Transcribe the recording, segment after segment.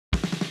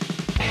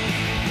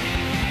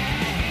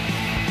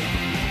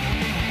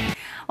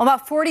Well,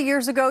 about 40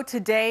 years ago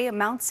today,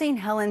 Mount St.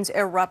 Helens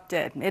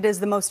erupted. It is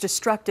the most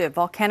destructive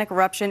volcanic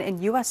eruption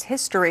in U.S.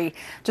 history,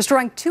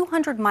 destroying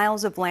 200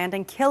 miles of land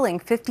and killing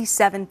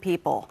 57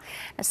 people.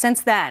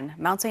 Since then,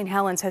 Mount St.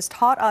 Helens has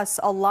taught us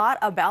a lot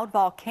about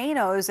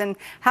volcanoes and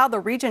how the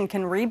region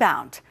can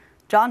rebound.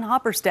 John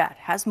Hopperstedt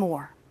has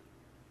more.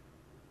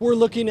 We're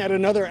looking at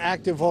another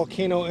active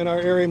volcano in our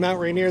area,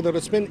 Mount Rainier, though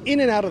it's been in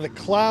and out of the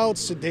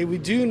clouds today. We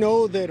do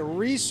know that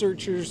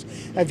researchers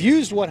have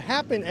used what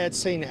happened at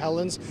St.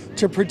 Helens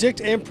to predict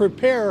and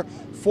prepare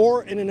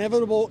for an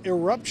inevitable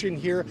eruption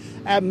here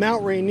at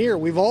Mount Rainier.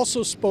 We've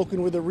also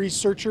spoken with a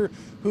researcher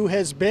who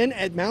has been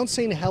at Mount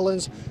St.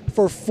 Helens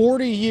for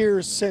 40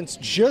 years, since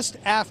just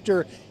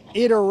after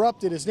it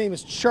erupted. His name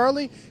is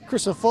Charlie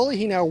Crisafulli.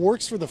 He now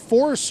works for the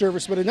Forest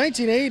Service, but in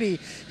 1980,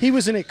 he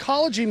was an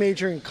ecology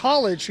major in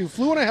college who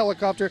flew on a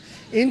helicopter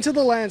into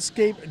the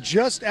landscape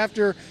just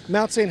after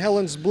Mount St.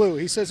 Helens blew.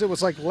 He says it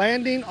was like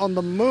landing on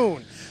the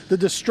moon. The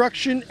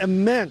destruction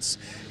immense.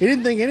 He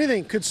didn't think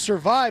anything could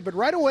survive, but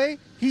right away,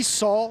 he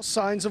saw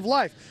signs of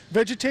life.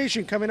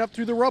 Vegetation coming up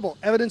through the rubble,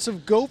 evidence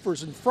of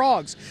gophers and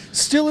frogs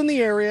still in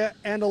the area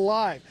and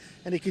alive.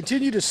 And he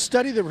continued to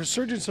study the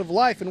resurgence of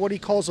life in what he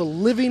calls a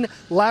living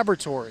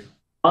laboratory.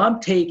 I'm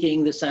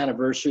taking this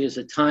anniversary as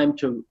a time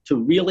to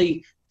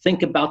really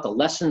think about the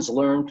lessons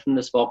learned from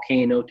this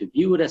volcano, to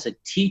view it as a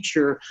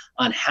teacher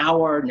on how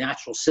our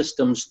natural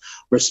systems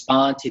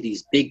respond to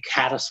these big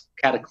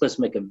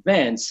cataclysmic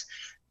events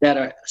that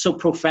are so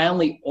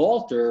profoundly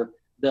alter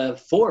the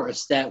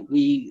forests that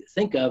we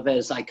think of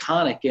as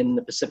iconic in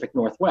the Pacific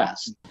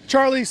Northwest.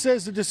 Charlie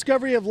says the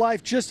discovery of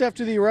life just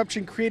after the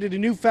eruption created a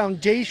new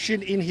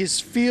foundation in his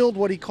field,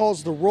 what he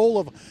calls the role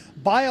of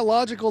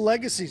biological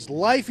legacies.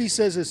 Life, he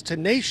says, is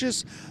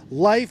tenacious.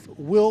 Life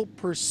will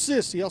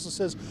persist. He also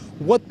says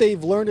what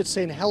they've learned at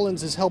St.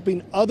 Helens is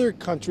helping other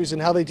countries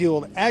in how they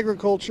deal with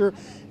agriculture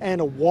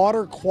and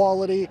water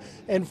quality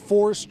and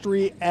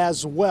forestry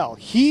as well.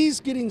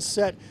 He's getting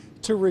set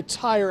to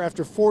retire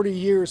after 40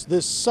 years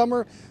this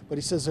summer, but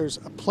he says there's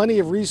plenty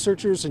of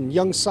researchers and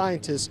young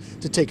scientists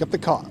to take up the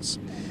cause.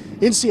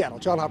 In Seattle,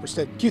 John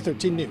Hopperstedt,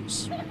 Q13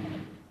 News.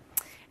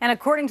 And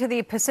according to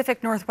the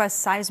Pacific Northwest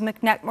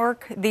Seismic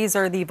Network, these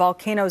are the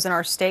volcanoes in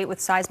our state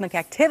with seismic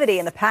activity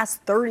in the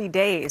past 30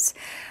 days.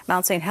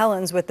 Mount St.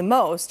 Helens with the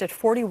most at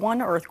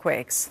 41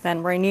 earthquakes,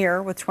 then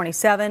Rainier with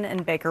 27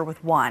 and Baker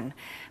with 1.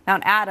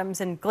 Mount Adams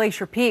and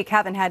Glacier Peak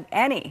haven't had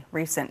any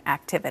recent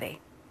activity.